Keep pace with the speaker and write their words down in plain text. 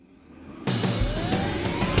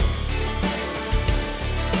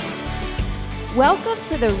Welcome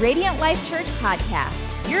to the Radiant Life Church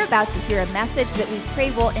podcast. You're about to hear a message that we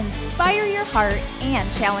pray will inspire your heart and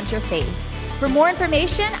challenge your faith. For more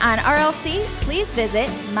information on RLC, please visit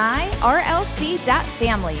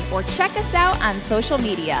myrlc.family or check us out on social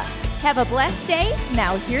media. Have a blessed day.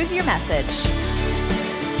 Now here's your message.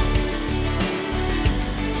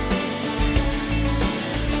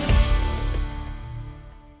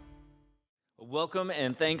 Welcome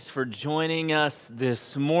and thanks for joining us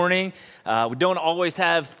this morning. We don't always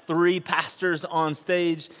have three pastors on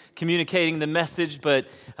stage communicating the message, but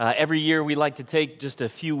every year we like to take just a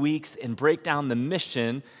few weeks and break down the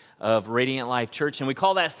mission of Radiant Life Church. And we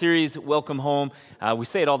call that series Welcome Home. We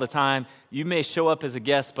say it all the time. You may show up as a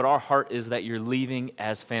guest, but our heart is that you're leaving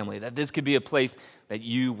as family, that this could be a place that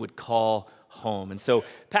you would call home. And so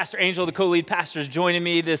Pastor Angel, the co-lead pastor, is joining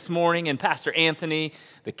me this morning, and Pastor Anthony,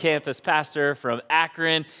 the campus pastor from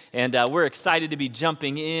Akron. And we're excited to be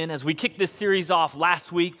jumping in. As we kicked this series off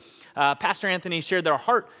last week, Pastor Anthony shared that our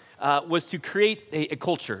heart was to create a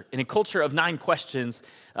culture, and a culture of 9 questions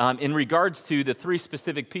in regards to the 3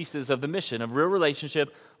 specific pieces of the mission of real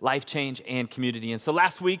relationship, life change, and community. And so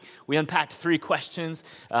last week, we unpacked 3 questions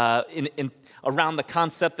around the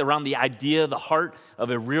concept, around the idea, the heart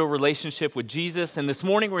of a real relationship with Jesus. And this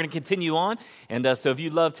morning, we're going to continue on. And so if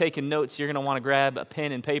you love taking notes, you're going to want to grab a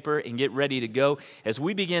pen and paper and get ready to go as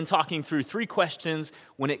we begin talking through 3 questions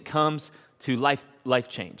when it comes to life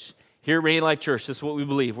change. Here at Radiant Life Church, this is what we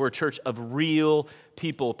believe. We're a church of real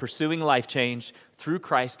people pursuing life change through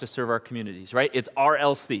Christ to serve our communities, right? It's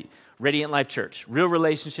RLC, Radiant Life Church, real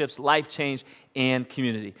relationships, life change, and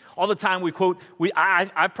community. All the time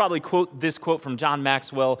I probably quote this quote from John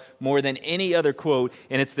Maxwell more than any other quote,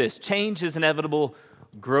 and it's this: change is inevitable,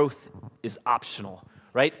 growth is optional,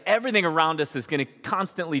 right? Everything around us is going to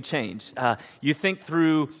constantly change. You think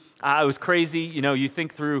through, it was crazy, you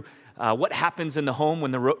think through what happens in the home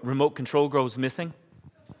when the remote control goes missing,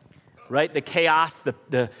 right? The chaos,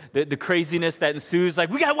 the craziness that ensues. Like,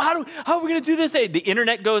 how are we going to do this? Hey, the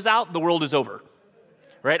internet goes out, the world is over,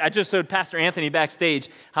 right? I just showed Pastor Anthony backstage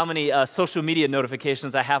how many social media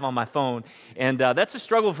notifications I have on my phone, and that's a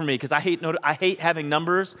struggle for me because I hate having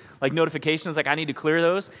numbers like notifications. Like, I need to clear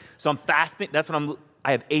those, so I'm fasting.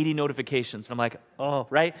 I have 80 notifications, and I'm like, oh,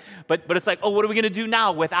 right? But it's like, oh, what are we going to do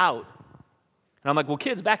now without? And I'm like, well,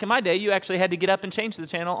 kids, back in my day, you actually had to get up and change the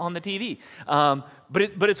channel on the TV.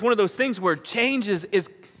 But it's one of those things where change it's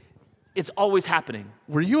always happening.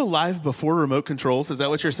 Were you alive before remote controls? Is that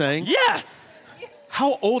what you're saying? Yes.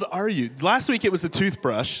 How old are you? Last week it was a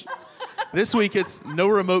toothbrush. This week it's no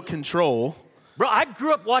remote control. Bro, I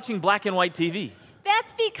grew up watching black and white TV.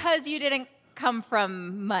 That's because you didn't come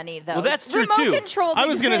from money, though. Well, that's true, Remote too. controls I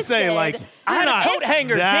was going to say, like, I had a coat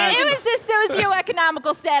hanger. It was the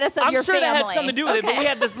socioeconomical status of your family. I'm sure that had something to do with it, but we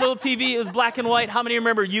had this little TV. It was black and white. How many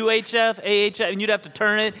remember UHF, AHF, and you'd have to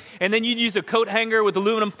turn it, and then you'd use a coat hanger with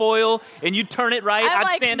aluminum foil, and you'd turn it right.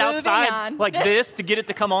 I'd stand outside like this to get it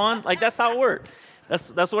to come on. Like, that's how it worked.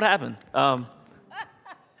 That's what happened. That's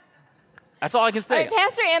all I can say. All right,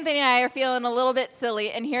 Pastor Anthony and I are feeling a little bit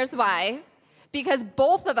silly, and here's why. Because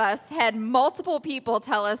both of us had multiple people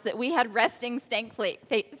tell us that we had resting stank face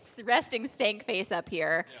up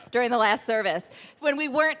here during the last service when we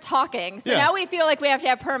weren't talking. So now we feel like we have to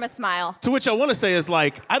have perma-smile. To which I want to say is,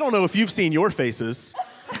 like, I don't know if you've seen your faces.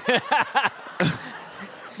 But,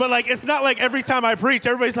 like, it's not like every time I preach,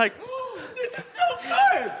 everybody's like, oh, this is so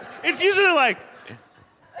good. It's usually like,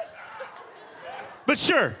 but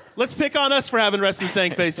sure, let's pick on us for having resting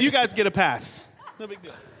stank face. You guys get a pass. No big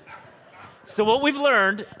deal. So what we've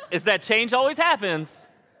learned is that change always happens,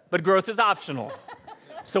 but growth is optional.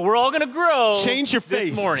 So we're all going to grow. Change your face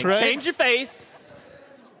this morning. Right? Change your face,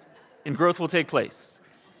 and growth will take place.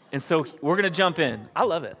 And so we're going to jump in. I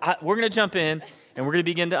love it. We're going to jump in, and we're going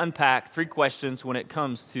to begin to unpack 3 questions when it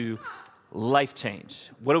comes to life change.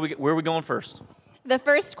 Where are we going first? The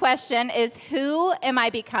first question is, who am I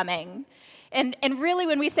becoming? And really,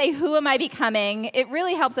 when we say, who am I becoming, it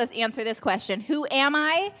really helps us answer this question. Who am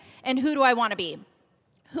I, and who do I want to be?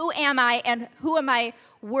 Who am I, and who am I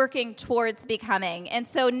working towards becoming? And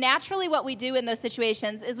so naturally what we do in those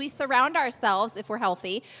situations is we surround ourselves, if we're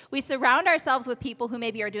healthy, we surround ourselves with people who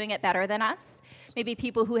maybe are doing it better than us, maybe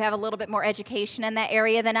people who have a little bit more education in that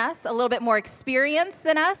area than us, a little bit more experience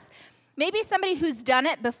than us, maybe somebody who's done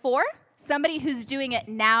it before, somebody who's doing it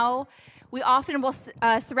now. We often will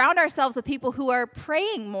surround ourselves with people who are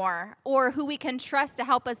praying more or who we can trust to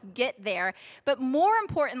help us get there. But more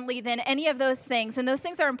importantly than any of those things, and those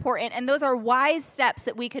things are important, and those are wise steps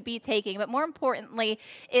that we could be taking, but more importantly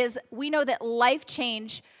is we know that life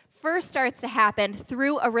change first starts to happen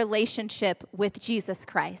through a relationship with Jesus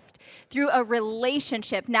Christ. Through a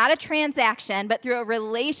relationship, not a transaction, but through a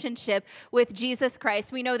relationship with Jesus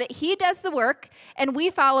Christ. We know that he does the work and we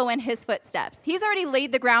follow in his footsteps. He's already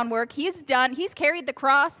laid the groundwork. He's carried the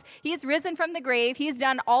cross. He's risen from the grave. He's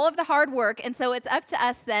done all of the hard work. And so it's up to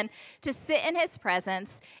us then to sit in his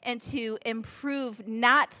presence and to improve,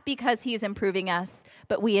 not because he's improving us,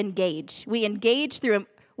 but we engage. We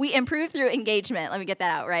improve through engagement. Let me get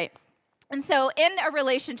that out right. And so in a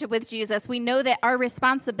relationship with Jesus, we know that our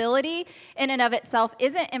responsibility in and of itself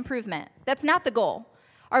isn't improvement. That's not the goal.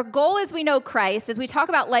 Our goal as we know Christ, as we talk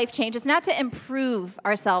about life change, is not to improve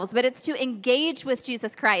ourselves, but it's to engage with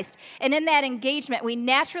Jesus Christ. And in that engagement, we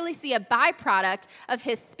naturally see a byproduct of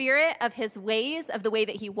his spirit, of his ways, of the way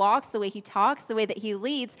that he walks, the way he talks, the way that he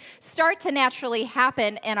leads, start to naturally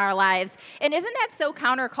happen in our lives. And isn't that so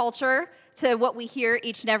counterculture to what we hear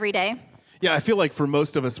each and every day? Yeah, I feel like for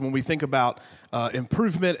most of us, when we think about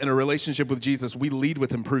improvement in a relationship with Jesus, we lead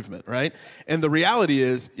with improvement, right? And the reality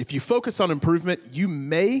is, if you focus on improvement, you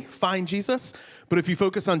may find Jesus, but if you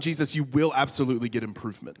focus on Jesus, you will absolutely get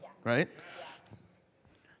improvement, right?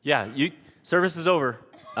 Yeah, service is over.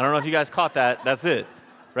 I don't know if you guys caught that. That's it,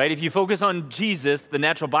 right? If you focus on Jesus, the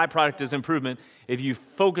natural byproduct is improvement. If you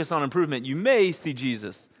focus on improvement, you may see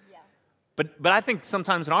Jesus. But I think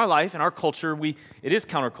sometimes in our life, in our culture, it is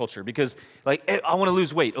counterculture because, like, hey, I want to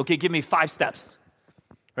lose weight. Okay, give me 5 steps,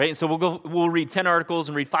 right? And so we'll read 10 articles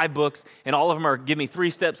and read 5 books, and all of them are give me 3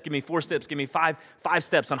 steps, give me 4 steps, give me five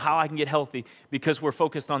steps on how I can get healthy because we're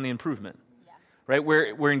focused on the improvement, right?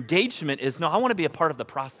 Where engagement is, no, I want to be a part of the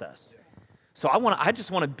process. So I just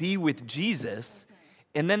want to be with Jesus,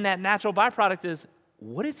 and then that natural byproduct is,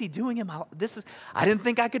 what is he doing in my life? I didn't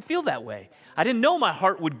think I could feel that way. I didn't know my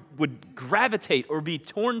heart would gravitate or be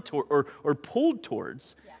torn toward or pulled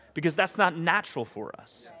towards because that's not natural for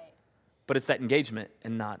us. Right. But it's that engagement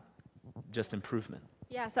and not just improvement.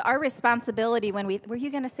 Yeah, so our responsibility were you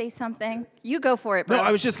going to say something? You go for it, bro. No,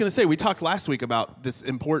 I was just going to say, we talked last week about this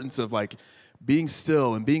importance of like being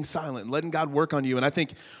still and being silent and letting God work on you. And I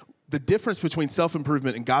think the difference between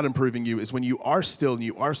self-improvement and God improving you is when you are still and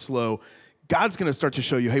you are slow, God's going to start to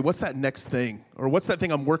show you, hey, what's that next thing? Or what's that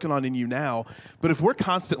thing I'm working on in you now? But if we're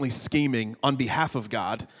constantly scheming on behalf of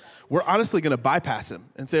God, we're honestly going to bypass him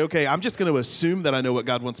and say, okay, I'm just going to assume that I know what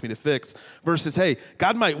God wants me to fix versus, hey,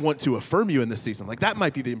 God might want to affirm you in this season. Like that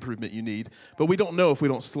might be the improvement you need. But we don't know if we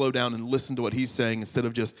don't slow down and listen to what he's saying instead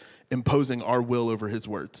of just imposing our will over his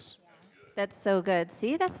words. That's so good.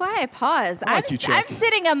 See, that's why I pause. I like I'm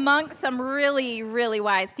sitting amongst some really, really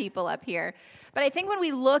wise people up here. But I think when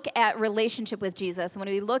we look at relationship with Jesus, when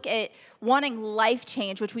we look at wanting life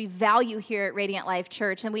change, which we value here at Radiant Life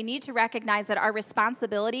Church, then we need to recognize that our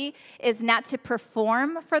responsibility is not to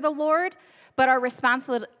perform for the Lord, but our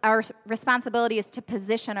responsibility is to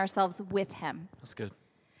position ourselves with him. That's good.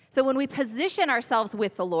 So when we position ourselves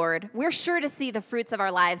with the Lord, we're sure to see the fruits of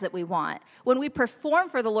our lives that we want. When we perform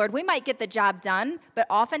for the Lord, we might get the job done, but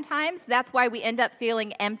oftentimes that's why we end up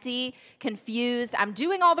feeling empty, confused. I'm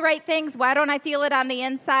doing all the right things. Why don't I feel it on the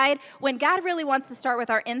inside? When God really wants to start with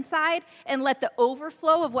our inside and let the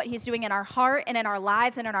overflow of what he's doing in our heart and in our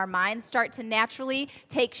lives and in our minds start to naturally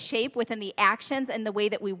take shape within the actions and the way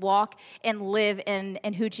that we walk and live in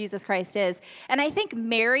who Jesus Christ is. And I think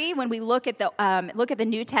Mary, when we look at the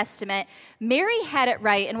New Testament, Mary had it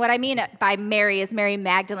right. And what I mean by Mary is Mary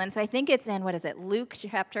Magdalene. So I think it's in, Luke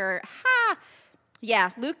chapter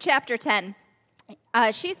 10.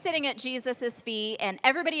 She's sitting at Jesus' feet, and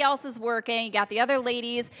everybody else is working. You got the other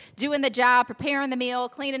ladies doing the job, preparing the meal,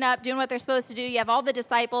 cleaning up, doing what they're supposed to do. You have all the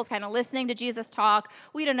disciples kind of listening to Jesus talk.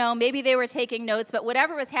 We don't know. Maybe they were taking notes, but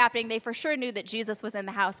whatever was happening, they for sure knew that Jesus was in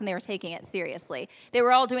the house, and they were taking it seriously. They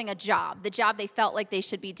were all doing a job, the job they felt like they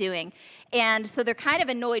should be doing. And so they're kind of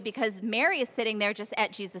annoyed because Mary is sitting there just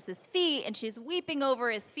at Jesus' feet, and she's weeping over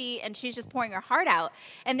his feet, and she's just pouring her heart out.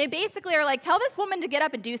 And they basically are like, tell this woman to get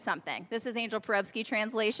up and do something. This is Angel Porubsky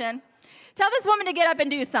translation. Tell this woman to get up and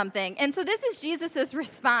do something. And so this is Jesus'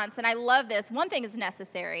 response, and I love this. One thing is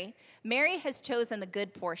necessary. Mary has chosen the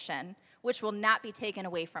good portion, which will not be taken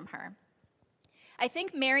away from her. I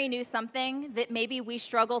think Mary knew something that maybe we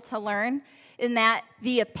struggle to learn, in that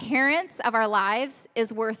the appearance of our lives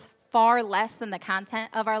is worth far less than the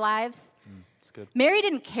content of our lives. That's good. Mary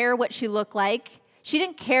didn't care what she looked like. She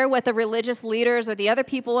didn't care what the religious leaders or the other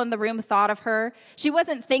people in the room thought of her. She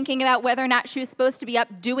wasn't thinking about whether or not she was supposed to be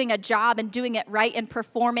up doing a job and doing it right and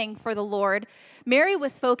performing for the Lord. Mary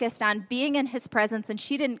was focused on being in his presence, and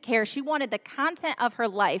she didn't care. She wanted the content of her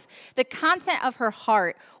life, the content of her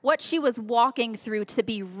heart, what she was walking through to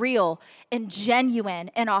be real and genuine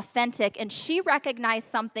and authentic. And she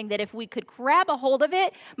recognized something that if we could grab a hold of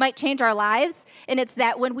it, might change our lives. And it's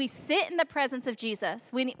that when we sit in the presence of Jesus,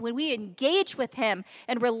 when we engage with him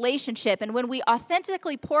in relationship, and when we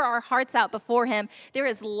authentically pour our hearts out before him, there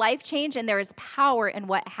is life change and there is power in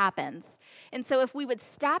what happens. And so if we would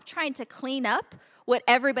stop trying to clean up what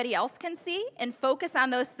everybody else can see and focus on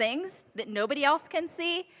those things that nobody else can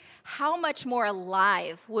see, how much more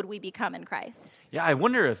alive would we become in Christ? Yeah, I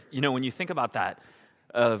wonder if, when you think about that,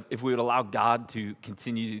 if we would allow God to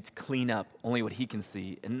continue to clean up only what he can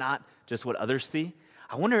see and not just what others see.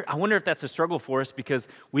 I wonder if that's a struggle for us, because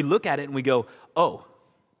we look at it and we go, oh,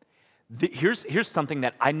 here's something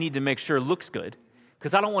that I need to make sure looks good,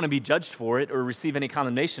 because I don't want to be judged for it or receive any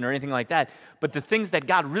condemnation or anything like that. But the things that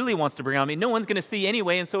God really wants to bring on me, no one's going to see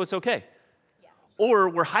anyway, and so it's okay. Yeah. Or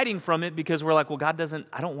we're hiding from it because we're like, well,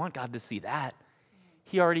 I don't want God to see that.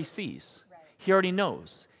 He already sees. Right. He already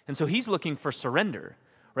knows. And so he's looking for surrender,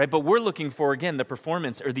 right? But we're looking for, again, the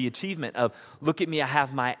performance or the achievement of, look at me, I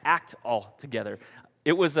have my act all together.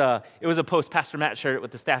 It was a post, Pastor Matt shared it with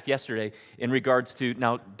the staff yesterday in regards to,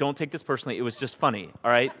 now don't take this personally, it was just funny, all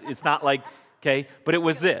right? It's not like, okay, but it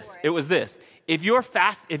was this. If you are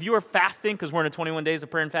fasting, because we're in a 21 days of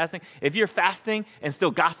prayer and fasting, if you're fasting and still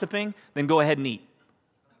gossiping, then go ahead and eat.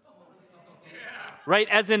 Right?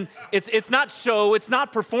 As in, it's not show, it's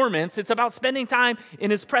not performance, it's about spending time in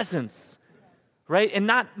his presence. Right? And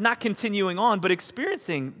not continuing on, but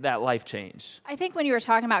experiencing that life change. I think when you were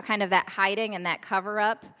talking about kind of that hiding and that cover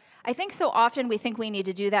up, I think so often we think we need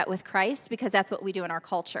to do that with Christ because that's what we do in our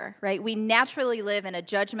culture, right? We naturally live in a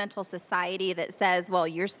judgmental society that says, well,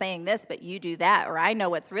 you're saying this, but you do that, or I know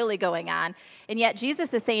what's really going on. And yet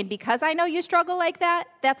Jesus is saying, because I know you struggle like that,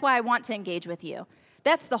 that's why I want to engage with you.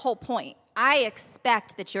 That's the whole point. I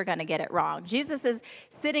expect that you're going to get it wrong. Jesus is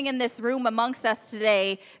sitting in this room amongst us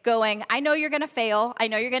today going, I know you're going to fail. I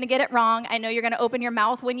know you're going to get it wrong. I know you're going to open your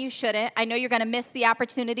mouth when you shouldn't. I know you're going to miss the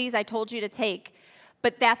opportunities I told you to take.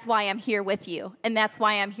 But that's why I'm here with you, and that's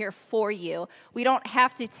why I'm here for you. We don't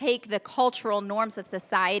have to take the cultural norms of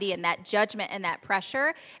society and that judgment and that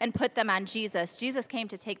pressure and put them on Jesus. Jesus came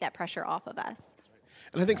to take that pressure off of us.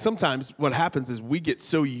 And I think sometimes what happens is we get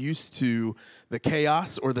so used to the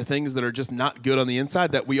chaos or the things that are just not good on the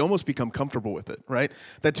inside that we almost become comfortable with it, right?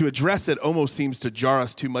 That to address it almost seems to jar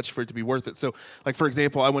us too much for it to be worth it. So, like, for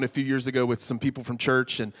example, I went a few years ago with some people from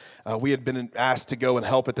church, and we had been asked to go and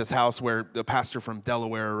help at this house where the pastor from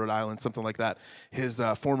Delaware or Rhode Island, something like that, his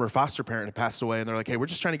former foster parent had passed away, and they're like, hey, we're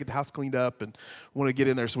just trying to get the house cleaned up and want to get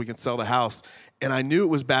in there so we can sell the house. And I knew it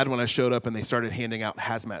was bad when I showed up and they started handing out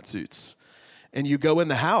hazmat suits. And you go in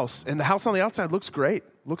the house, and the house on the outside looks great,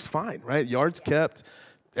 looks fine, right? Yard's kept,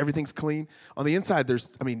 everything's clean. On the inside,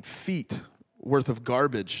 there's, feet worth of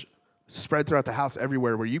garbage spread throughout the house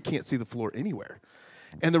everywhere where you can't see the floor anywhere.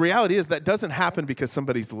 And the reality is that doesn't happen because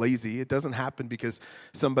somebody's lazy. It doesn't happen because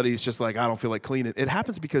somebody's just like, I don't feel like cleaning. It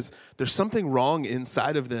happens because there's something wrong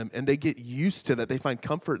inside of them, and they get used to that. They find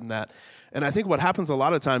comfort in that. And I think what happens a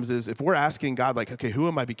lot of times is if we're asking God, like, okay, who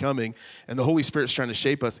am I becoming? And the Holy Spirit's trying to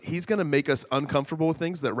shape us, he's going to make us uncomfortable with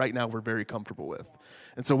things that right now we're very comfortable with.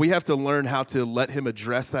 And so we have to learn how to let him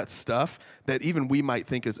address that stuff that even we might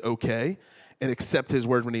think is okay, and accept his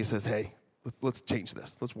word when he says, hey, let's change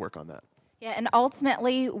this. Let's work on that. Yeah, and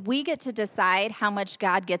ultimately, we get to decide how much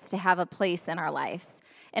God gets to have a place in our lives.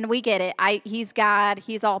 And we get it. He's God.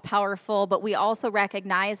 He's all-powerful. But we also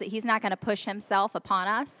recognize that he's not going to push himself upon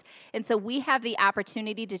us. And so we have the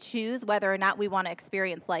opportunity to choose whether or not we want to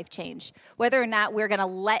experience life change, whether or not we're going to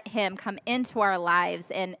let him come into our lives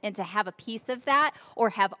and to have a piece of that or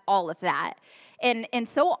have all of that. And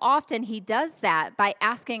so often he does that by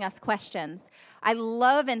asking us questions. I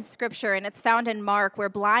love in Scripture, and it's found in Mark, where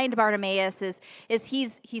blind Bartimaeus is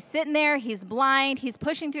he's sitting there, he's blind, he's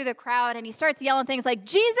pushing through the crowd, and he starts yelling things like,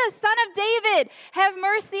 Jesus, Son of David, have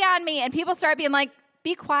mercy on me. And people start being like,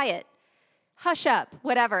 be quiet, hush up,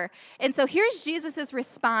 whatever. And so here's Jesus'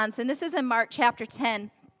 response, and this is in Mark chapter 10,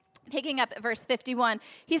 picking up at verse 51.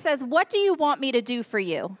 He says, what do you want me to do for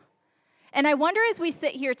you? And I wonder as we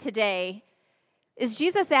sit here today, is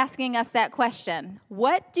Jesus asking us that question?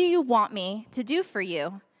 What do you want me to do for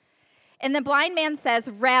you? And the blind man says,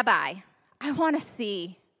 Rabbi, I want to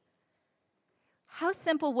see. How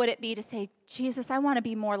simple would it be to say, Jesus, I want to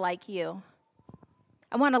be more like you.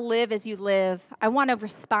 I want to live as you live. I want to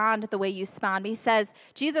respond the way you respond. He says,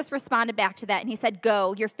 Jesus responded back to that and he said,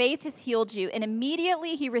 go, your faith has healed you. And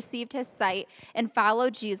immediately he received his sight and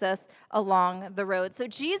followed Jesus along the road. So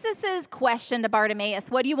Jesus's question to Bartimaeus,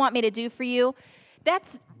 what do you want me to do for you?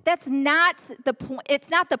 That's not the point. It's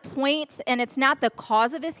not the point and it's not the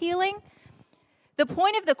cause of his healing. The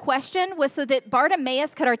point of the question was so that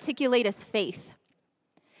Bartimaeus could articulate his faith.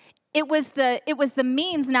 It was the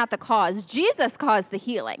means, not the cause. Jesus caused the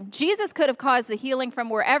healing. Jesus could have caused the healing from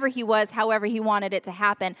wherever he was, however he wanted it to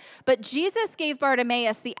happen. But Jesus gave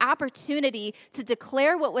Bartimaeus the opportunity to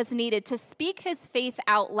declare what was needed, to speak his faith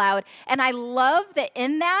out loud. And I love that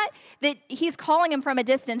in that he's calling him from a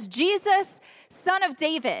distance. Jesus, Son of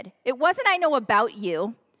David. It wasn't, I know about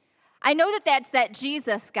you. I know that's that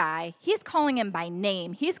Jesus guy. He's calling him by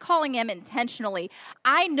name. He's calling him intentionally.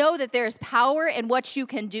 I know that there's power in what you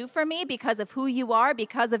can do for me because of who you are,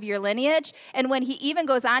 because of your lineage. And when he even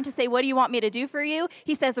goes on to say, what do you want me to do for you?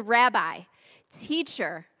 He says, Rabbi,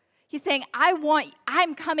 teacher. He's saying,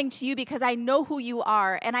 I'm coming to you because I know who you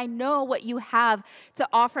are and I know what you have to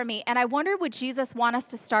offer me. And I wonder, would Jesus want us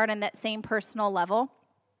to start on that same personal level?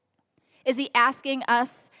 Is he asking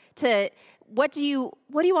us to, what do you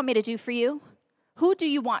want me to do for you? Who do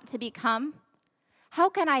you want to become? How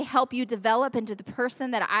can I help you develop into the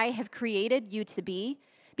person that I have created you to be?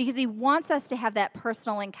 Because he wants us to have that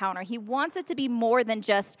personal encounter. He wants it to be more than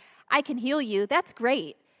just, I can heal you. That's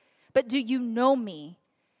great. But do you know me?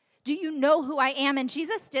 Do you know who I am? And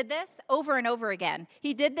Jesus did this over and over again.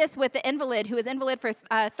 He did this with the invalid who was invalid for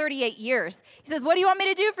 38 years. He says, what do you want me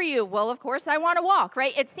to do for you? Well, of course, I want to walk,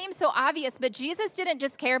 right? It seems so obvious, but Jesus didn't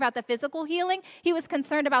just care about the physical healing. He was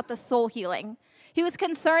concerned about the soul healing. He was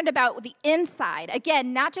concerned about the inside.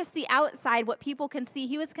 Again, not just the outside, what people can see.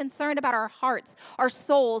 He was concerned about our hearts, our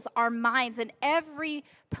souls, our minds, and every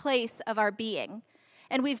place of our being.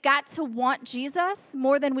 And we've got to want Jesus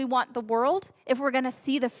more than we want the world if we're going to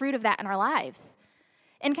see the fruit of that in our lives.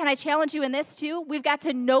 And can I challenge you in this too? We've got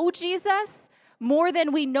to know Jesus more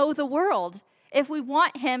than we know the world if we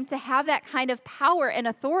want him to have that kind of power and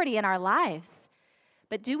authority in our lives.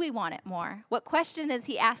 But do we want it more? What question is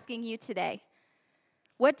he asking you today?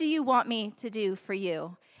 What do you want me to do for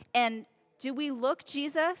you? And do we look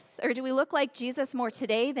like Jesus more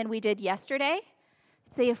today than we did yesterday?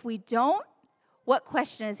 I'd say if we don't, what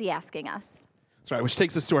question is he asking us? That's right, which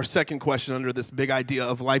takes us to our second question under this big idea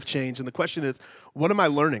of life change. And the question is, what am I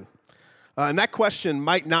learning? And that question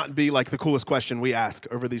might not be like the coolest question we ask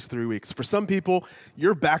over these 3 weeks. For some people,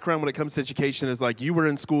 your background when it comes to education is like you were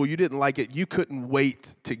in school, you didn't like it, you couldn't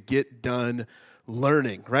wait to get done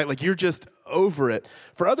learning, right? Like you're just over it.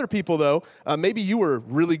 For other people, though, maybe you were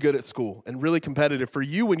really good at school and really competitive. For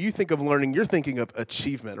you, when you think of learning, you're thinking of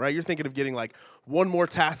achievement, right? You're thinking of getting like one more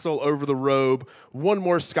tassel over the robe, one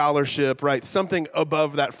more scholarship, right? Something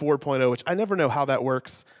above that 4.0, which I never know how that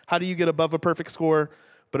works. How do you get above a perfect score?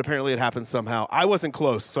 But apparently it happens somehow. I wasn't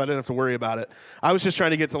close, so I didn't have to worry about it. I was just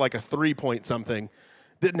trying to get to like a 3 point something.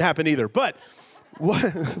 Didn't happen either. But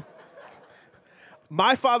what...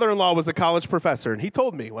 My father-in-law was a college professor, and he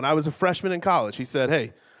told me when I was a freshman in college, he said, hey,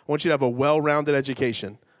 I want you to have a well-rounded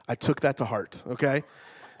education. I took that to heart, okay?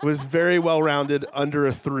 It was very well-rounded, under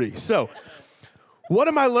a 3. So what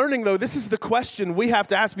am I learning, though? This is the question we have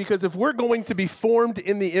to ask, because if we're going to be formed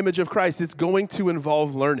in the image of Christ, it's going to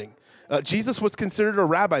involve learning. Jesus was considered a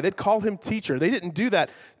rabbi. They'd call him teacher. They didn't do that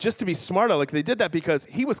just to be smart aleck. They did that because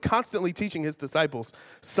he was constantly teaching his disciples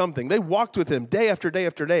something. They walked with him day after day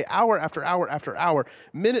after day, hour after hour after hour,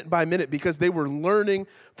 minute by minute, because they were learning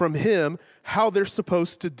from him how they're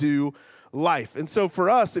supposed to do life. And so for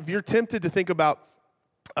us, if you're tempted to think about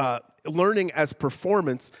learning as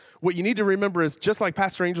performance, what you need to remember is, just like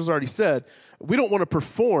Pastor Angel's already said, we don't want to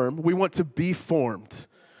perform, we want to be formed.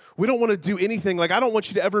 We don't want to do anything, like I don't want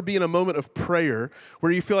you to ever be in a moment of prayer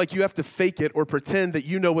where you feel like you have to fake it or pretend that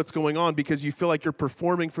you know what's going on because you feel like you're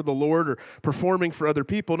performing for the Lord or performing for other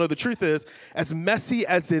people. No, the truth is, as messy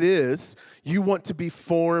as it is, you want to be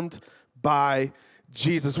formed by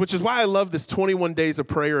Jesus, which is why I love this 21 days of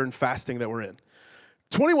prayer and fasting that we're in.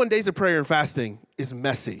 21 days of prayer and fasting is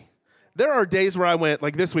messy. There are days where I went,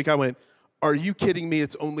 like this week I went, are you kidding me?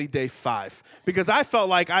 It's only day 5. Because I felt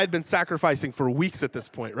like I had been sacrificing for weeks at this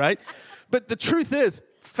point, right? But the truth is,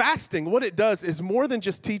 fasting, what it does is more than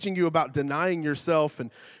just teaching you about denying yourself and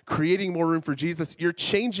creating more room for Jesus. You're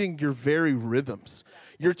changing your very rhythms.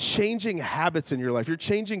 You're changing habits in your life. You're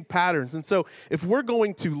changing patterns. And so if we're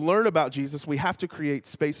going to learn about Jesus, we have to create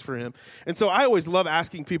space for him. And so I always love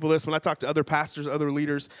asking people this when I talk to other pastors, other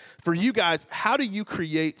leaders. For you guys, how do you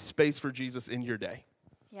create space for Jesus in your day?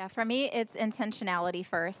 Yeah, for me, it's intentionality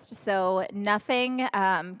first. So nothing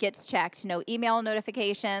gets checked, no email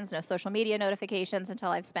notifications, no social media notifications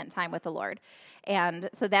until I've spent time with the Lord. And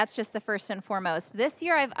so that's just the first and foremost. This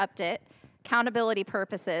year I've upped it. Accountability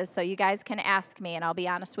purposes, so you guys can ask me and I'll be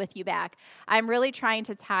honest with you back. I'm really trying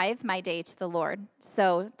to tithe my day to the Lord.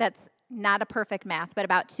 So that's not a perfect math, but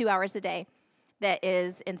about 2 hours a day that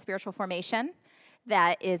is in spiritual formation,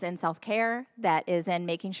 that is in self-care, that is in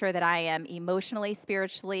making sure that I am emotionally,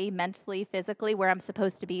 spiritually, mentally, physically where I'm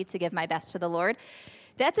supposed to be to give my best to the Lord.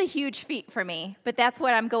 That's a huge feat for me, but that's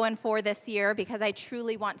what I'm going for this year because I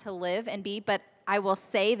truly want to live and be, but I will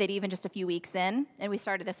say that even just a few weeks in, and we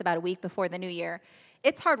started this about a week before the new year,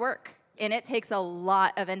 it's hard work, and it takes a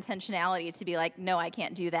lot of intentionality to be like, no, I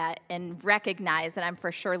can't do that, and recognize that I'm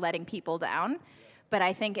for sure letting people down. But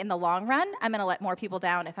I think in the long run, I'm going to let more people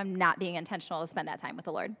down if I'm not being intentional to spend that time with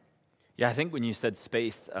the Lord. Yeah, I think when you said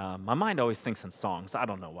space, my mind always thinks in songs. I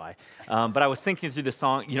don't know why. But I was thinking through the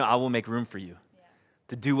song, I will make room for you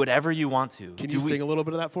to do whatever you want to. Can you sing a little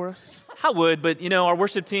bit of that for us? I would, but, our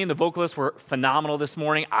worship team, the vocalists were phenomenal this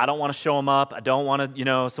morning. I don't want to show them up. I don't want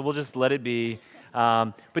to, so we'll just let it be.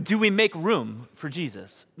 But do we make room for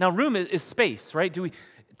Jesus? Now, room is space, right?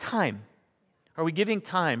 Time. Are we giving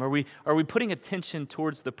time? Are we putting attention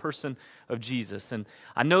towards the person of Jesus? And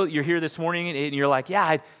I know you're here this morning and you're like, yeah,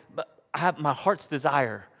 I have my heart's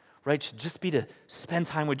desire, right, should just be to spend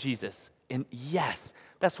time with Jesus. And yes,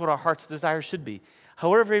 that's what our heart's desire should be.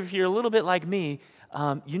 However, if you're a little bit like me,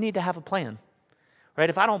 you need to have a plan, right?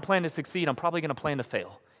 If I don't plan to succeed, I'm probably going to plan to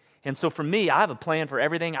fail. And so for me, I have a plan for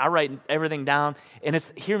everything. I write everything down. And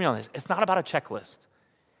hear me on this, it's not about a checklist.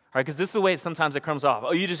 All right, because this is the way sometimes it comes off.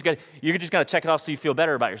 Oh, you're just gonna check it off so you feel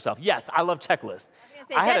better about yourself. Yes, I love checklists.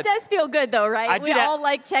 That does feel good though, right? We all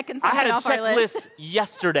like checking something off our list. I had a checklist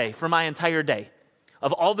yesterday for my entire day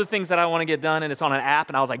of all the things that I want to get done, and it's on an app,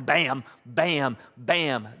 and I was like, bam, bam,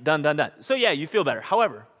 bam, done, done, done. So yeah, you feel better.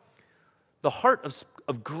 However, the heart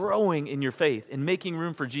of growing in your faith and making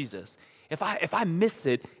room for Jesus, if I miss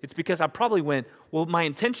it, it's because I probably went, well, my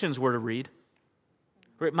intentions were to read.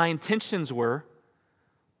 Right? My intentions were,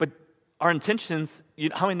 our intentions,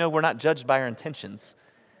 how many know we're not judged by our intentions,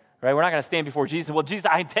 right? We're not going to stand before Jesus. Well, Jesus,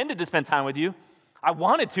 I intended to spend time with you. I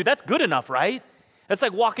wanted to. That's good enough, right? It's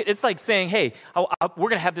like It's like saying, hey, we're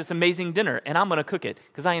going to have this amazing dinner, and I'm going to cook it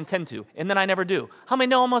because I intend to, and then I never do. How many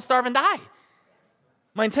know I'm going to starve and die?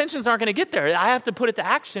 My intentions aren't going to get there. I have to put it to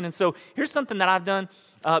action. And so here's something that I've done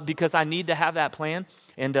because I need to have that plan.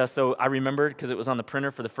 And so I remembered because it was on the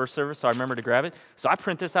printer for the first service, so I remembered to grab it. So I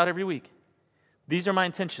print this out every week. These are my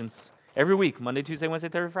intentions. Every week, Monday, Tuesday, Wednesday,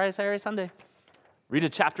 Thursday, Friday, Saturday, Sunday. Read a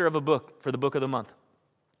chapter of a book for the book of the month.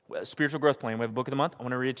 Spiritual growth plan, we have a book of the month. I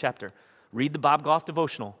want to read a chapter. Read the Bob Goff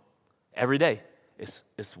devotional every day. It's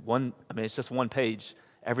just one page.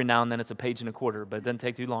 Every now and then it's a page and a quarter, but it doesn't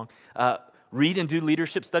take too long. Read and do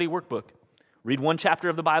leadership study workbook. Read one chapter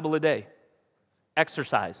of the Bible a day.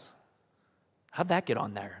 Exercise. How'd that get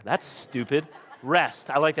on there? That's stupid. Rest.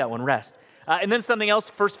 I like that one, rest. And then something else,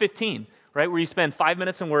 first 15. Right, where you spend 5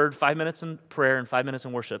 minutes in word, 5 minutes in prayer, and 5 minutes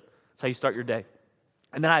in worship. That's how you start your day.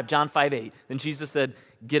 And then I have John 5:8. Then Jesus said,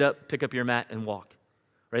 get up, pick up your mat, and walk.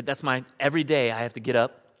 Right, that's every day I have to get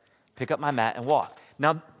up, pick up my mat, and walk.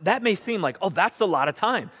 Now, that may seem like, oh, that's a lot of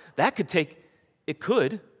time. It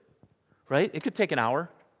could, right? It could take an hour,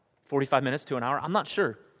 45 minutes to an hour. I'm not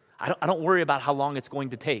sure. I don't worry about how long it's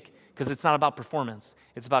going to take because it's not about performance.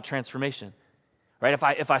 It's about transformation. Right,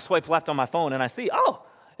 if I swipe left on my phone and I see, oh,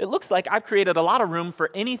 it looks like I've created a lot of room for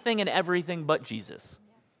anything and everything but Jesus.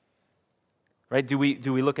 Right? Do we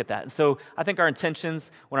look at that? And so I think when our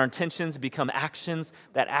intentions become actions,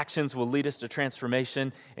 that actions will lead us to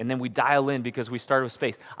transformation, and then we dial in because we start with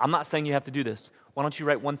space. I'm not saying you have to do this. Why don't you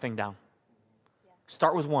write one thing down?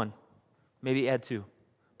 Start with one, maybe add two.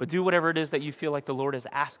 But do whatever it is that you feel like the Lord is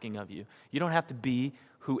asking of you. You don't have to be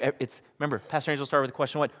remember, Pastor Angel started with the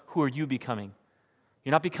question, who are you becoming?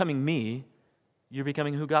 You're not becoming me. You're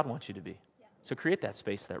becoming who God wants you to be. Yeah. So create that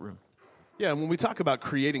space, that room. Yeah, and when we talk about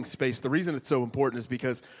creating space, the reason it's so important is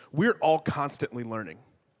because we're all constantly learning.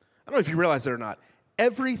 I don't know if you realize it or not.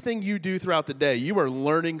 Everything you do throughout the day, you are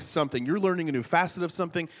learning something. You're learning a new facet of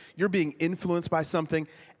something. You're being influenced by something.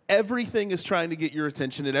 Everything is trying to get your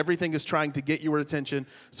attention, and everything is trying to get your attention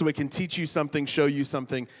so it can teach you something, show you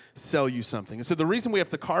something, sell you something. And so the reason we have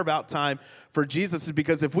to carve out time for Jesus is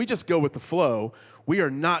because if we just go with the flow, we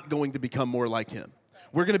are not going to become more like him.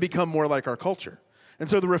 We're going to become more like our culture. And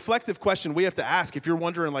so the reflective question we have to ask, if you're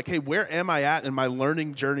wondering like, hey, where am I at in my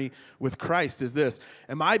learning journey with Christ, is this: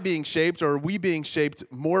 am I being shaped, or are we being shaped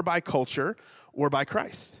more by culture or by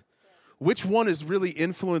Christ? which one is really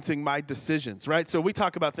influencing my decisions, right? So we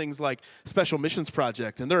talk about things like Special Missions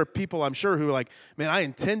Project, and there are people I'm sure who are like, man, I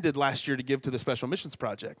intended last year to give to the Special Missions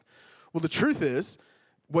Project. Well, the truth is,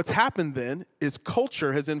 what's happened then is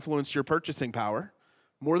culture has influenced your purchasing power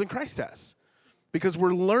more than Christ has. Because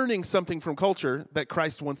we're learning something from culture that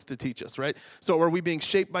Christ wants to teach us, right? So are we being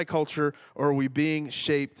shaped by culture, or are we being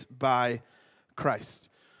shaped by Christ?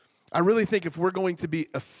 I really think if we're going to be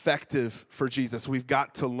effective for Jesus, we've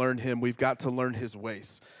got to learn him. We've got to learn his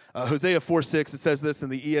ways. Hosea 4:6, it says this in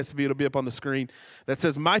the ESV. It'll be up on the screen. That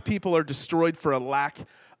says, my people are destroyed for a lack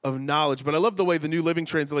of knowledge. But I love the way the New Living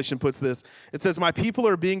Translation puts this. It says, my people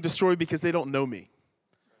are being destroyed because they don't know me.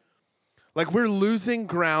 Like, we're losing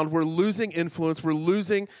ground, we're losing influence, we're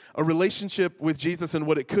losing a relationship with Jesus and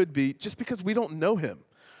what it could be just because we don't know him.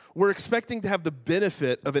 We're expecting to have the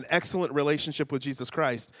benefit of an excellent relationship with Jesus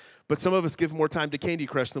Christ, but some of us give more time to Candy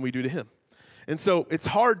Crush than we do to him. And so it's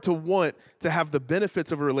hard to want to have the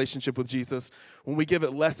benefits of a relationship with Jesus when we give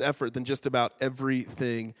it less effort than just about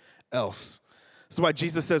everything else. That's why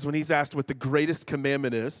Jesus says when he's asked what the greatest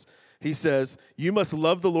commandment is, he says, you must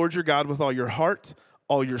love the Lord your God with all your heart,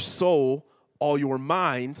 all your soul, all your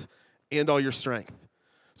mind, and all your strength.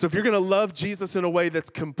 So if you're going to love Jesus in a way that's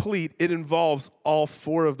complete, it involves all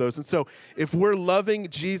four of those. And so if we're loving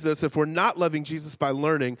Jesus, if we're not loving Jesus by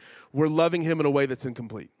learning, we're loving him in a way that's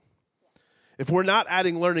incomplete. If we're not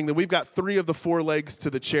adding learning, then we've got 3 of the 4 legs to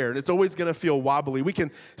the chair, and it's always going to feel wobbly. We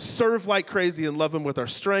can serve like crazy and love him with our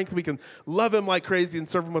strength. We can love him like crazy and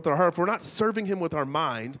serve him with our heart. If we're not serving him with our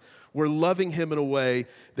mind, we're loving him in a way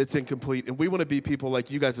that's incomplete. And we want to be people, like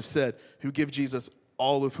you guys have said, who give Jesus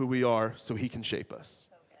all of who we are so he can shape us.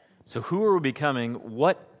 So who are we becoming?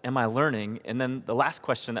 What am I learning? And then the last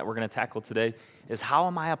question that we're going to tackle today is, how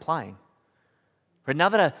am I applying? Right, now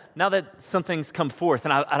that something's come forth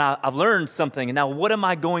and I've learned something, and now what am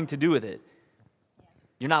I going to do with it?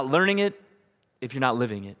 You're not learning it if you're not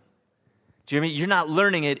living it. Do you hear me? You're not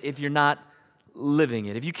learning it if you're not living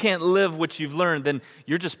it. If you can't live what you've learned, then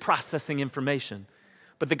you're just processing information.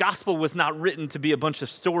 But the gospel was not written to be a bunch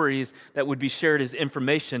of stories that would be shared as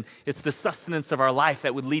information. It's the sustenance of our life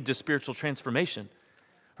that would lead to spiritual transformation.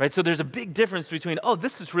 Right? So there's a big difference between, oh,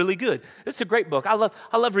 this is really good. This is a great book. I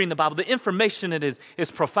love reading the Bible. The information in it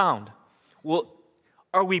is profound. Well,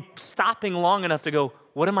 are we stopping long enough to go,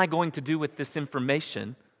 what am I going to do with this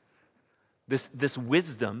information, this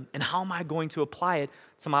wisdom, and how am I going to apply it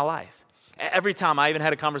to my life? Every time, I even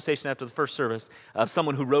had a conversation after the first service of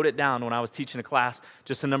someone who wrote it down when I was teaching a class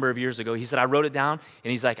just a number of years ago. He said, I wrote it down,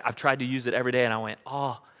 and he's like, I've tried to use it every day. And I went,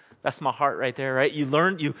 oh, that's my heart right there, right? You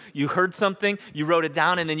learned, you heard something, you wrote it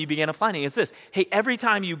down, and then you began applying it. It's this. Hey, every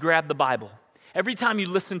time you grab the Bible, every time you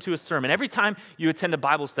listen to a sermon, every time you attend a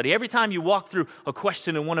Bible study, every time you walk through a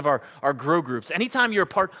question in one of our grow groups, anytime you're a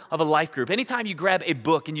part of a life group, anytime you grab a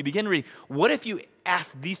book and you begin to read, what if you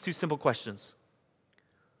ask these 2 simple questions?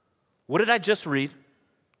 What did I just read?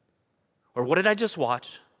 Or what did I just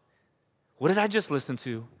watch? What did I just listen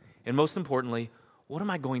to? And most importantly, what am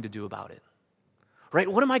I going to do about it? Right?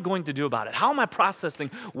 What am I going to do about it? How am I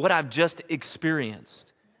processing what I've just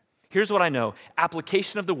experienced? Here's what I know.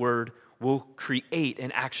 Application of the word will create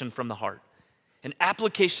an action from the heart. An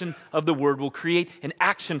application of the word will create an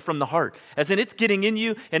action from the heart. As in, it's getting in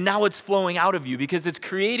you and now it's flowing out of you because it's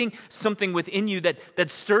creating something within you that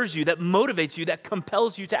stirs you, that motivates you, that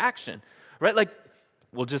compels you to action. Right? Like,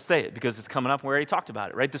 we'll just say it because it's coming up. We already talked about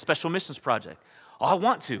it, right? The Special Missions Project. Oh, I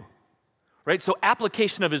want to. Right? So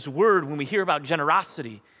application of his word when we hear about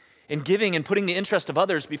generosity and giving and putting the interest of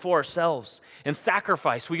others before ourselves and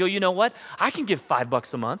sacrifice. We go, you know what? I can give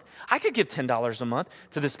 $5 a month. I could give $10 a month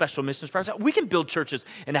to the Special Missions Project. We can build churches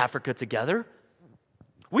in Africa together.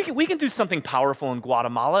 We can do something powerful in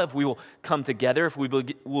Guatemala if we will come together, if we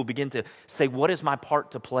will begin to say, what is my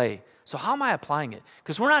part to play? So how am I applying it?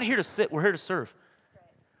 Because we're not here to sit, we're here to serve.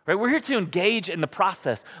 Right? We're here to engage in the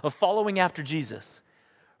process of following after Jesus.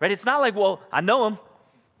 Right? It's not like, well, I know him.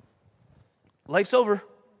 Life's over.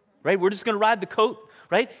 Right? We're just going to ride the coat,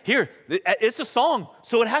 right? Here, it's a song,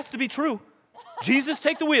 so it has to be true. Jesus,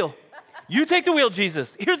 take the wheel. You take the wheel,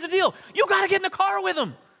 Jesus. Here's the deal. You got to get in the car with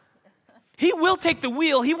him. He will take the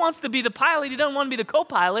wheel. He wants to be the pilot. He doesn't want to be the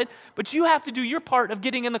co-pilot, but you have to do your part of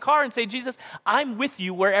getting in the car and say, Jesus, I'm with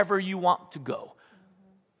you wherever you want to go.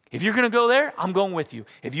 If you're going to go there, I'm going with you.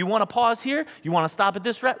 If you want to pause here, you want to stop at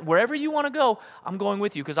this, wherever you want to go, I'm going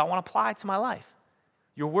with you because I want to apply it to my life.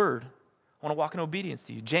 Your word. I want to walk in obedience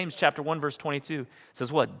to you. James chapter 1, verse 22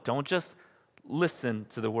 says what? Don't just listen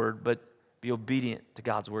to the word, but be obedient to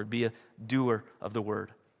God's word. Be a doer of the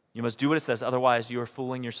word. You must do what it says, otherwise you are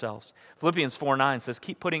fooling yourselves. Philippians 4:9 says,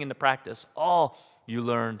 keep putting into practice all you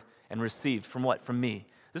learned and received from what? From me.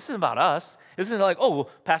 This isn't about us. This isn't like, oh, well,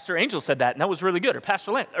 Pastor Angel said that, and that was really good, or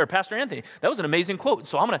Pastor Anthony, that was an amazing quote,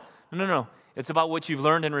 so I'm going to, no. It's about what you've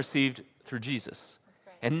learned and received through Jesus. That's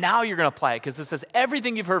right. And now you're going to apply it, because it says,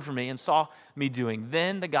 everything you've heard from me and saw me doing,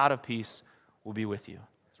 then the God of peace will be with you.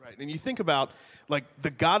 That's right. And you think about, like, the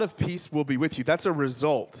God of peace will be with you. That's a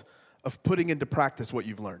result of putting into practice what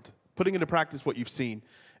you've learned, putting into practice what you've seen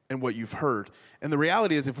and what you've heard. And the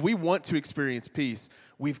reality is, if we want to experience peace,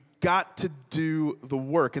 we've got to do the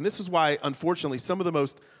work. And this is why, unfortunately, some of the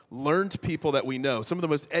most learned people that we know, some of the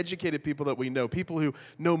most educated people that we know, people who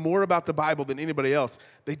know more about the Bible than anybody else,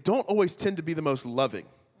 they don't always tend to be the most loving,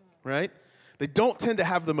 right? They don't tend to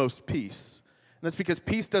have the most peace. And that's because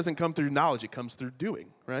peace doesn't come through knowledge, it comes through doing,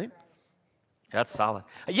 right? That's solid.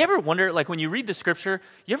 You ever wonder, like when you read the scripture,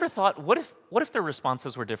 you ever thought, what if their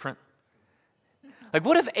responses were different? Like,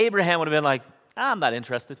 what if Abraham would have been like, I'm not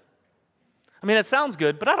interested. I mean, it sounds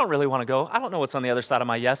good, but I don't really want to go. I don't know what's on the other side of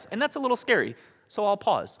my yes, and that's a little scary, so I'll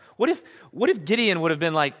pause. What if Gideon would have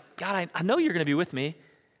been like, God, I know you're going to be with me,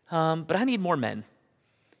 but I need more men.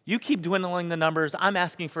 You keep dwindling the numbers. I'm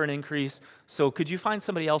asking for an increase, so could you find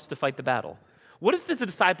somebody else to fight the battle? What if the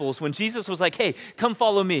disciples, when Jesus was like, hey, come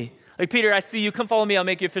follow me. Like, Peter, I see you. Come follow me. I'll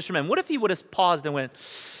make you a fisherman. What if he would have paused and went,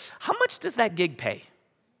 how much does that gig pay?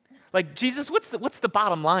 Like, Jesus, what's the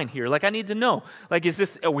bottom line here? Like, I need to know. Like,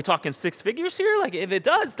 are we talking 6 figures here? Like, if it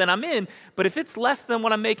does, then I'm in. But if it's less than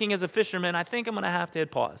what I'm making as a fisherman, I think I'm going to have to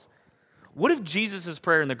hit pause. What if Jesus'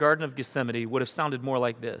 prayer in the Garden of Gethsemane would have sounded more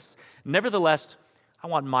like this? Nevertheless, I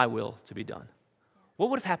want my will to be done. What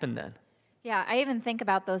would have happened then? Yeah, I even think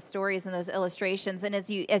about those stories and those illustrations, and as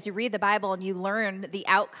you read the Bible and you learn the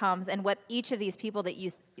outcomes and what each of these people that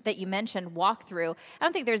you mentioned walk through, I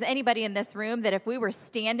don't think there's anybody in this room that if we were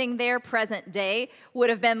standing there present day would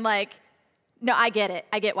have been like, no, I get it.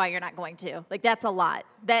 I get why you're not going to. Like, that's a lot.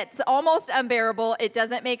 That's almost unbearable. It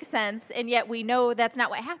doesn't make sense, and yet we know that's not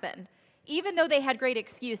what happened. Even though they had great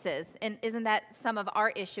excuses, and isn't that some of our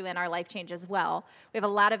issue in our life change as well? We have a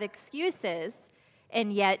lot of excuses.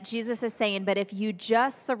 And yet Jesus is saying, but if you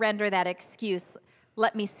just surrender that excuse,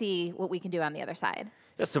 let me see what we can do on the other side.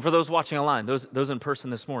 Yeah, so for those watching online, those in person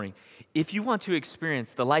this morning, if you want to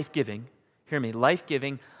experience the life-giving, hear me,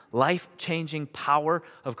 life-giving, life-changing power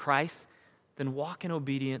of Christ, then walk in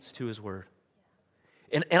obedience to his word.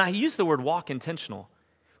 And I use the word walk intentional,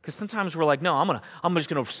 because sometimes we're like, no, I'm just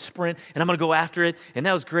gonna sprint and I'm gonna go after it, and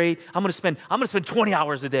that was great. I'm gonna spend 20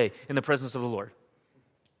 hours a day in the presence of the Lord.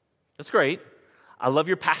 That's great. I love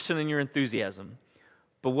your passion and your enthusiasm,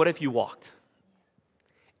 but what if you walked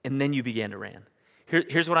and then you began to run?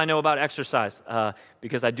 Here's what I know about exercise,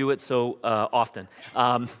 because I do it so often.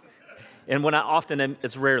 And when I often,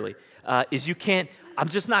 it's rarely, is I'm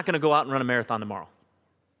just not going to go out and run a marathon tomorrow.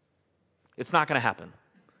 It's not going to happen.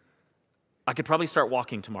 I could probably start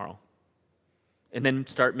walking tomorrow and then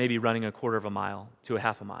start maybe running a quarter of a mile to a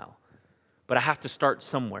half a mile. But I have to start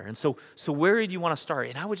somewhere. And so where do you want to start?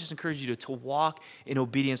 And I would just encourage you to walk in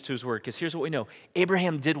obedience to his word, because here's what we know.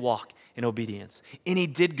 Abraham did walk in obedience, and he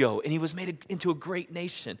did go, and he was made into a great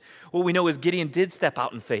nation. What we know is Gideon did step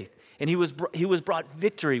out in faith, and he was brought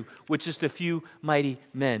victory with just a few mighty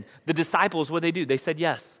men. The disciples, what did they do? They said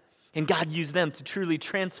yes. And God used them to truly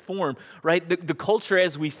transform, right, the culture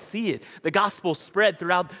as we see it. The gospel spread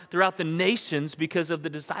throughout the nations because of the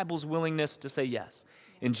disciples' willingness to say yes.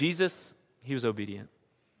 And Jesus, he was obedient,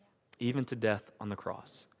 even to death on the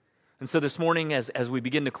cross. And so this morning, as we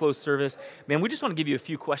begin to close service, man, we just want to give you a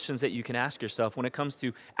few questions that you can ask yourself when it comes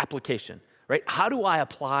to application, right? How do I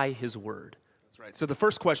apply his word? That's right. So the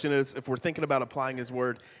first question is, if we're thinking about applying his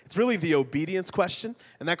word, it's really the obedience question.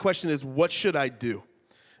 And that question is, what should I do?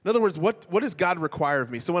 In other words, what does God require of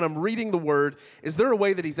me? So when I'm reading the word, is there a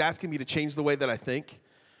way that he's asking me to change the way that I think?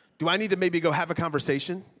 Do I need to maybe go have a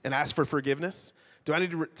conversation and ask for forgiveness? Do I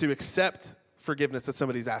need to accept forgiveness that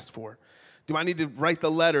somebody's asked for? Do I need to write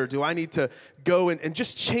the letter? Do I need to go and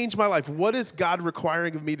just change my life? What is God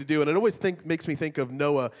requiring of me to do? And it always makes me think of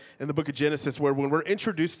Noah in the book of Genesis, where when we're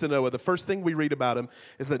introduced to Noah, the first thing we read about him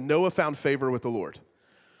is that Noah found favor with the Lord.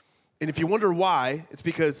 And if you wonder why, it's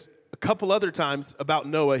because a couple other times about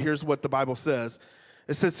Noah, here's what the Bible says.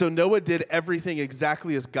 It says, so Noah did everything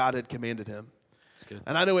exactly as God had commanded him. Good.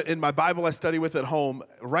 And I know in my Bible I study with at home,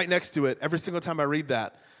 right next to it, every single time I read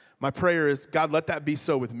that, my prayer is, God, let that be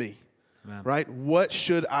so with me. Amen. Right? What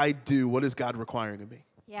should I do? What is God requiring of me?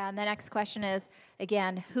 Yeah, and the next question is,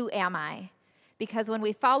 again, who am I? Because when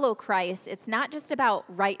we follow Christ, it's not just about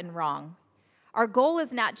right and wrong. Our goal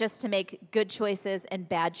is not just to make good choices and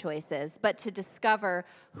bad choices, but to discover,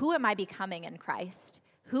 who am I becoming in Christ?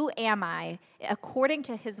 Who am I according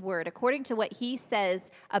to his word, according to what he says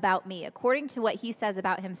about me, according to what he says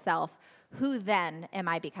about himself? Who then am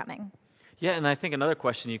I becoming? Yeah, and I think another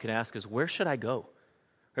question you can ask is, where should I go?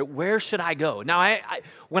 Right? Where should I go? Now,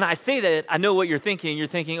 when I say that, I know what you're thinking. You're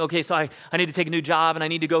thinking, okay, so I need to take a new job, and I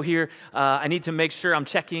need to go here. I need to make sure I'm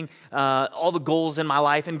checking all the goals in my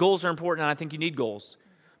life, and goals are important, and I think you need goals.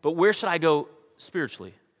 But where should I go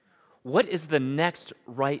spiritually? What is the next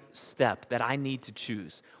right step that I need to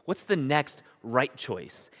choose? What's the next right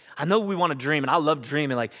choice? I know we want to dream, and I love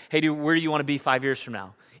dreaming, like, hey, dude, where do you want to be 5 years from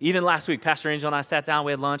now? Even last week, Pastor Angel and I sat down,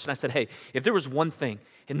 we had lunch, and I said, hey, if there was one thing,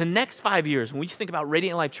 in the next 5 years, when you think about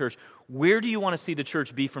Radiant Life Church, where do you want to see the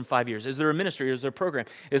church be from 5 years? Is there a ministry? Is there a program?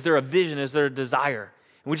 Is there a vision? Is there a desire?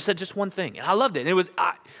 And we just said just one thing, and I loved it. And it was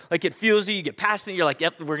like it fuels you, you get passionate, you're like,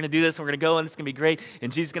 yep, we're going to do this, and we're going to go, and it's going to be great,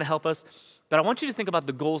 and Jesus is going to help us. But I want you to think about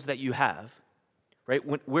the goals that you have, right?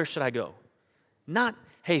 Where should I go? Not,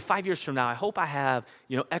 hey, 5 years from now, I hope I have,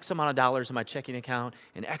 X amount of dollars in my checking account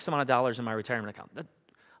and X amount of dollars in my retirement account. I'm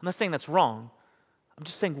not saying that's wrong. I'm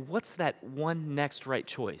just saying, what's that one next right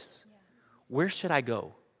choice? Yeah. Where should I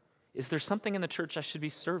go? Is there something in the church I should be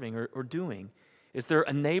serving or doing? Is there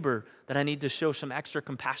a neighbor that I need to show some extra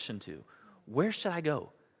compassion to? Where should I go?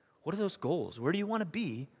 What are those goals? Where do you want to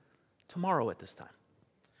be tomorrow at this time?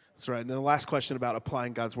 That's right. And then the last question about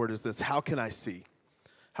applying God's word is this: how can I see?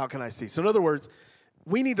 How can I see? So in other words,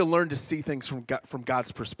 we need to learn to see things from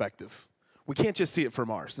God's perspective. We can't just see it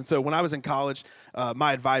from ours. And so when I was in college,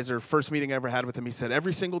 my advisor, first meeting I ever had with him, he said,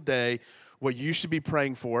 every single day, what you should be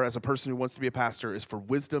praying for as a person who wants to be a pastor is for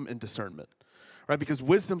wisdom and discernment. Right? Because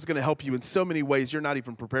wisdom's going to help you in so many ways you're not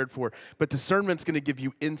even prepared for, but discernment's going to give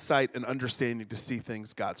you insight and understanding to see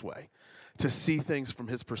things God's way, to see things from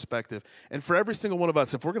his perspective. And for every single one of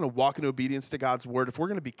us, if we're going to walk in obedience to God's word, if we're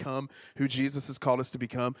going to become who Jesus has called us to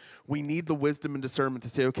become, we need the wisdom and discernment to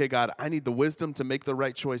say, okay, God, I need the wisdom to make the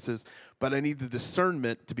right choices, but I need the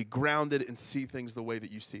discernment to be grounded and see things the way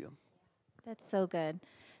that you see them. That's so good.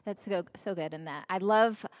 That's so good in that. I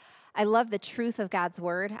love the truth of God's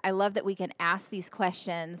word. I love that we can ask these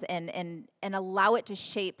questions and allow it to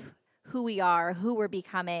shape who we are, who we're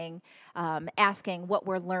becoming, asking what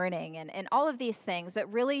we're learning, and all of these things.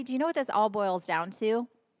 But really, do you know what this all boils down to?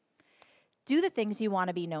 Do the things you want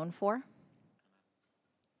to be known for.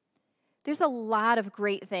 There's a lot of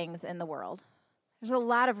great things in the world. There's a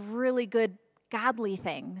lot of really good, godly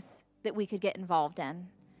things that we could get involved in.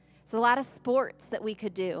 There's a lot of sports that we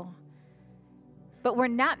could do. But we're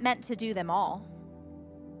not meant to do them all.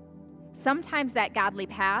 Sometimes that godly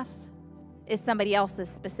path is somebody else's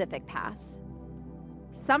specific path.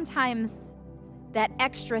 Sometimes that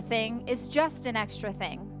extra thing is just an extra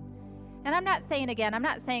thing. And I'm not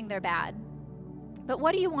saying they're bad. But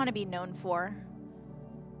what do you want to be known for?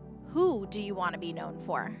 Who do you want to be known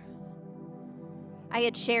for? I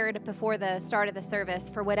had shared before the start of the service,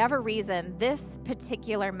 for whatever reason, this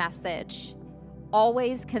particular message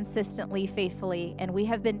always consistently, faithfully, and we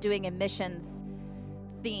have been doing a missions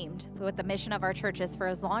themed with the mission of our churches for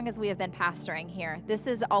as long as we have been pastoring here. This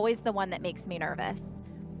is always the one that makes me nervous.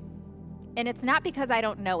 And it's not because I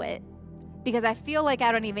don't know it, because I feel like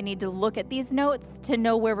I don't even need to look at these notes to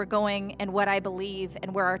know where we're going and what I believe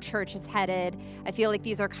and where our church is headed. I feel like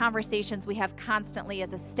these are conversations we have constantly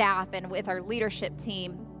as a staff and with our leadership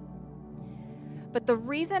team. But the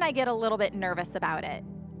reason I get a little bit nervous about it,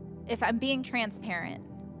 if I'm being transparent,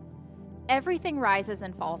 everything rises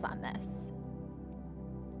and falls on this.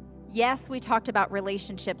 Yes, we talked about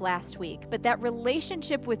relationship last week, but that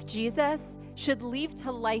relationship with Jesus should lead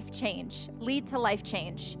to life change.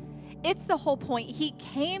 It's the whole point. He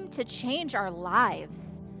came to change our lives.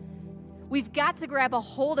 We've got to grab a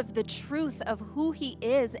hold of the truth of who he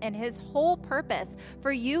is and his whole purpose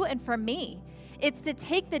for you and for me. It's to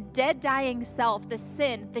take the dead, dying self, the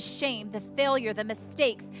sin, the shame, the failure, the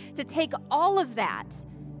mistakes, to take all of that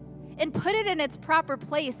and put it in its proper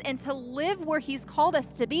place and to live where he's called us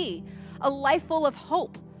to be. A life full of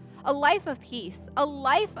hope, a life of peace, a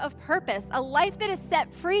life of purpose, a life that is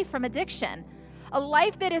set free from addiction, a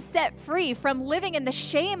life that is set free from living in the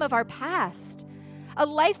shame of our past, a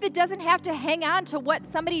life that doesn't have to hang on to what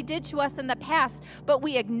somebody did to us in the past, but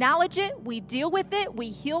we acknowledge it, we deal with it, we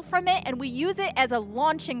heal from it, and we use it as a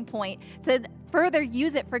launching point to further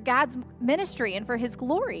use it for God's ministry and for his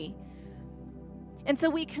glory. And so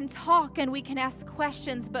we can talk and we can ask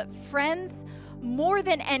questions, but friends, more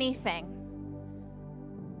than anything,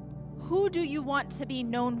 who do you want to be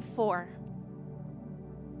known for?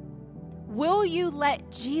 Will you let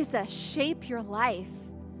Jesus shape your life?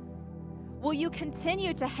 Will you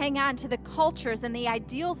continue to hang on to the cultures and the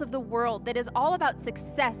ideals of the world that is all about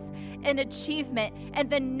success and achievement and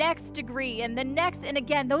the next degree and the next, and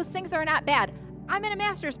again, those things are not bad. I'm in a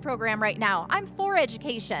master's program right now. I'm for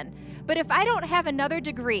education. But if I don't have another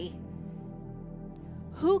degree,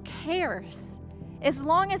 who cares? As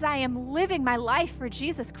long as I am living my life for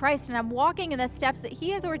Jesus Christ and I'm walking in the steps that He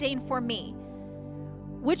has ordained for me,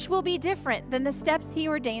 which will be different than the steps He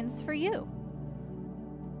ordains for you.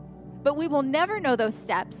 But we will never know those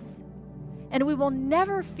steps, and we will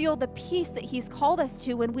never feel the peace that He's called us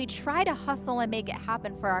to when we try to hustle and make it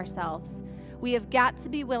happen for ourselves. We have got to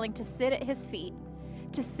be willing to sit at His feet,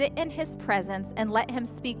 to sit in His presence and let Him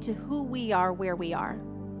speak to who we are, where we are.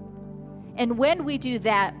 And when we do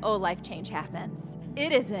that, life change happens.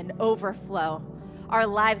 It is an overflow. Our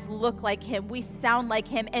lives look like Him. We sound like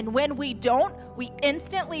Him. And when we don't, we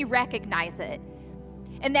instantly recognize it.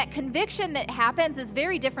 And that conviction that happens is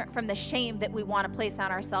very different from the shame that we want to place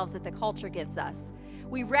on ourselves that the culture gives us.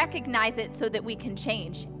 We recognize it so that we can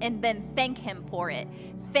change and then thank Him for it.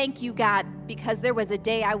 Thank you, God, because there was a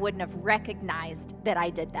day I wouldn't have recognized that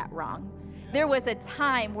I did that wrong. There was a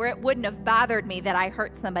time where it wouldn't have bothered me that I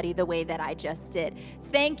hurt somebody the way that I just did.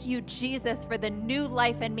 Thank you, Jesus, for the new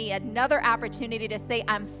life in me, another opportunity to say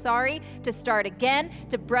I'm sorry, to start again,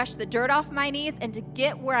 to brush the dirt off my knees, and to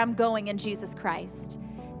get where I'm going in Jesus Christ.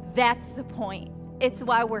 That's the point. It's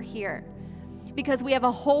why we're here. Because we have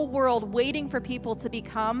a whole world waiting for people to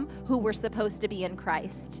become who we're supposed to be in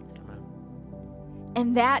Christ.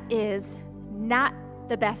 And that is not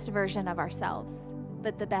the best version of ourselves,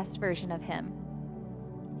 but the best version of Him.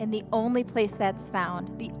 And the only place that's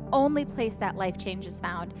found, the only place that life change is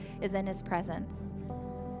found is in His presence.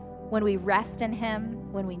 When we rest in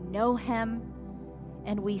Him, when we know Him,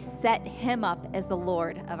 and we set Him up as the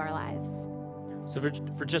Lord of our lives. So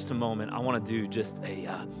for just a moment, I want to do just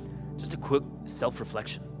a quick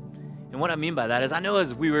self-reflection. And what I mean by that is, I know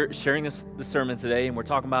as we were sharing the sermon today and we're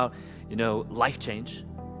talking about, life change,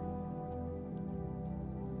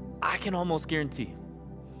 I can almost guarantee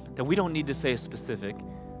that we don't need to say a specific,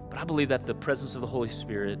 but I believe that the presence of the Holy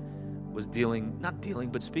Spirit was speaking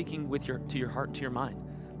to your heart, to your mind.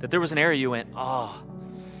 That there was an area you went,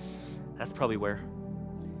 that's probably where,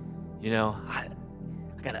 I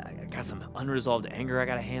got some unresolved anger I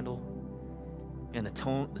got to handle. And the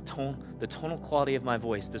tonal quality of my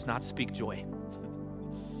voice does not speak joy,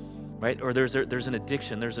 right? Or there's an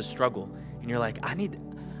addiction, there's a struggle, and you're like, I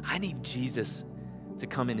need Jesus to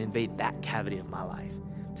come and invade that cavity of my life,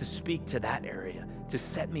 to speak to that area, to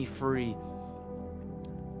set me free,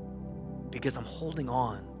 because I'm holding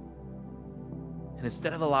on. And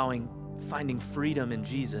instead of finding freedom in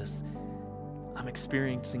Jesus, I'm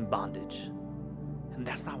experiencing bondage. And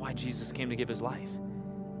that's not why Jesus came to give His life.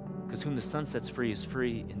 Because whom the Son sets free is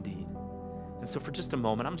free indeed. And so for just a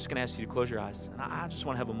moment, I'm just going to ask you to close your eyes. And I just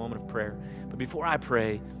want to have a moment of prayer. But before I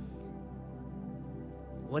pray,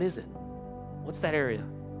 what is it? What's that area?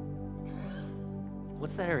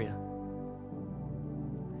 What's that area?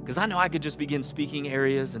 Because I know I could just begin speaking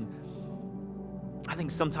areas, and I think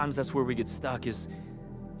sometimes that's where we get stuck is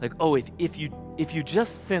like, if you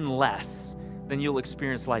just sin less, then you'll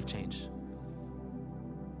experience life change.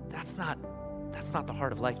 That's not the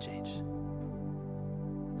heart of life change.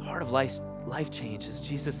 The heart of life change is,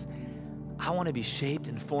 Jesus, I want to be shaped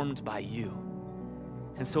and formed by you.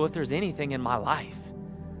 And so if there's anything in my life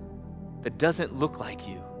that doesn't look like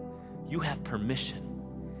you, you have permission.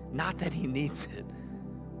 Not that He needs it,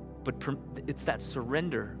 but it's that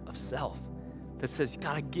surrender of self that says,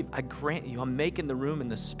 God, I grant you, I'm making the room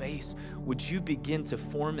and the space. Would you begin to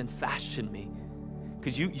form and fashion me?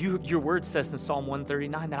 Because your word says in Psalm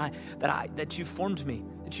 139 that you formed me,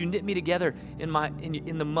 that you knit me together in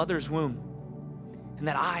the mother's womb, and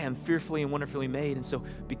that I am fearfully and wonderfully made. And so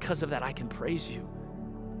because of that, I can praise you.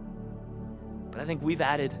 But I think we've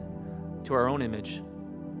added to our own image.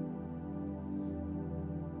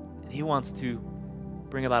 And He wants to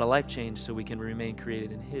bring about a life change so we can remain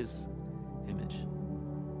created in His image.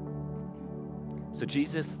 So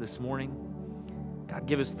Jesus, this morning, God,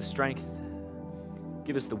 give us the strength.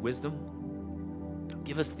 Give us the wisdom.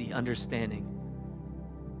 Give us the understanding.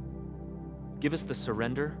 Give us the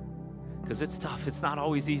surrender, because it's tough. It's not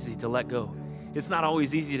always easy to let go. It's not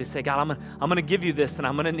always easy to say, God, I'm going to give you this, and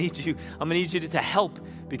I'm going to need you. I'm going to need you to help,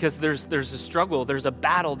 because there's a struggle, there's a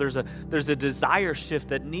battle, there's a desire shift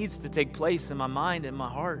that needs to take place in my mind and my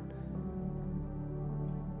heart.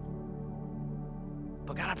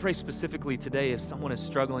 But God, I pray specifically today, if someone is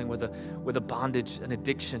struggling with a bondage, an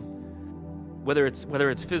addiction, whether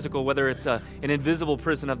it's physical, whether it's an invisible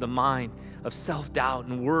prison of the mind, of self-doubt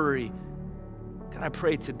and worry, God, I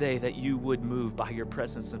pray today that you would move by your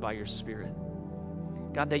presence and by your Spirit.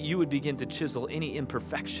 God, that you would begin to chisel any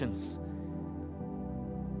imperfections,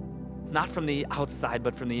 not from the outside,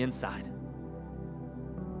 but from the inside.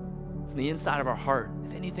 From the inside of our heart.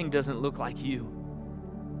 If anything doesn't look like you,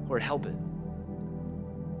 Lord, help it.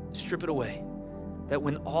 Strip it away. That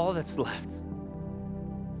when all that's left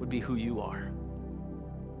would be who you are.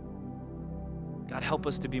 God, help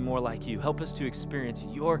us to be more like you. Help us to experience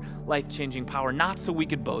your life-changing power, not so we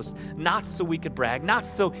could boast, not so we could brag, not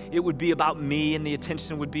so it would be about me and the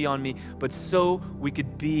attention would be on me, but so we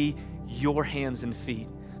could be your hands and feet,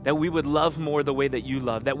 that we would love more the way that you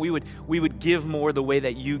love, that we would give more the way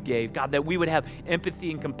that you gave. God, that we would have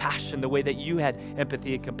empathy and compassion the way that you had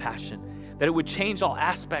empathy and compassion, that it would change all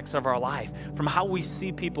aspects of our life, from how we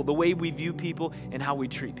see people, the way we view people, and how we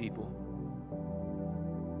treat people.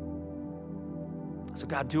 So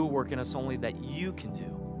God, do a work in us only that you can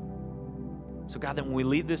do. So God, that when we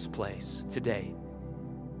leave this place today,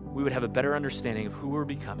 we would have a better understanding of who we're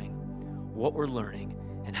becoming, what we're learning,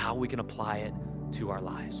 and how we can apply it to our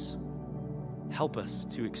lives. Help us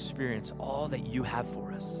to experience all that you have for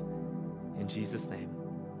us. In Jesus' name,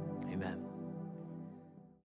 amen.